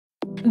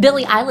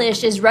Billie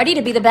Eilish is ready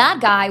to be the bad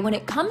guy when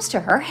it comes to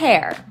her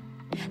hair.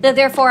 The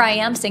Therefore I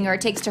Am singer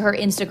takes to her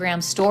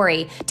Instagram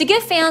story to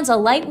give fans a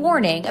light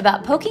warning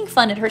about poking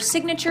fun at her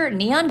signature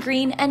neon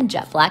green and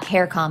jet black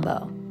hair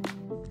combo.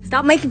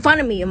 Stop making fun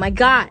of me, oh my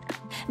god.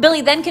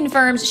 Billie then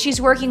confirms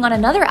she's working on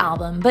another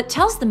album, but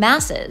tells the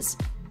masses,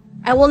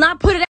 I will not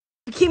put it out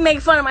to keep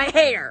making fun of my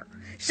hair.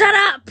 Shut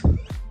up!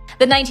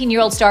 The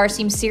 19-year-old star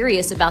seems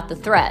serious about the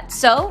threat,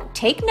 so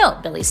take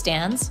note, Billie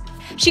stans.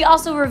 She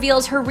also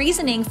reveals her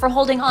reasoning for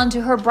holding on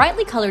to her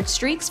brightly colored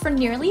streaks for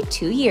nearly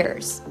 2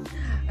 years.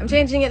 I'm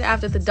changing it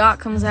after the doc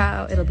comes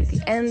out. It'll be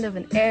the end of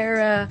an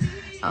era.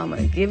 I'm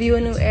gonna give you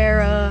a new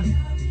era.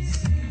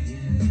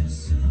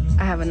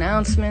 I have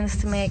announcements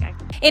to make.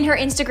 In her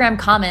Instagram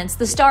comments,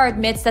 the star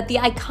admits that the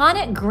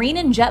iconic green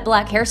and jet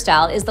black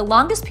hairstyle is the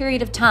longest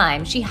period of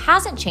time she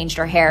hasn't changed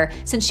her hair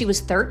since she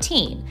was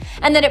 13,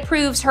 and that it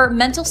proves her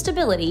mental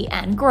stability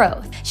and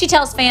growth. She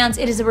tells fans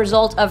it is a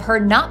result of her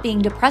not being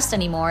depressed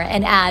anymore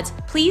and adds,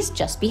 "Please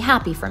just be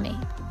happy for me."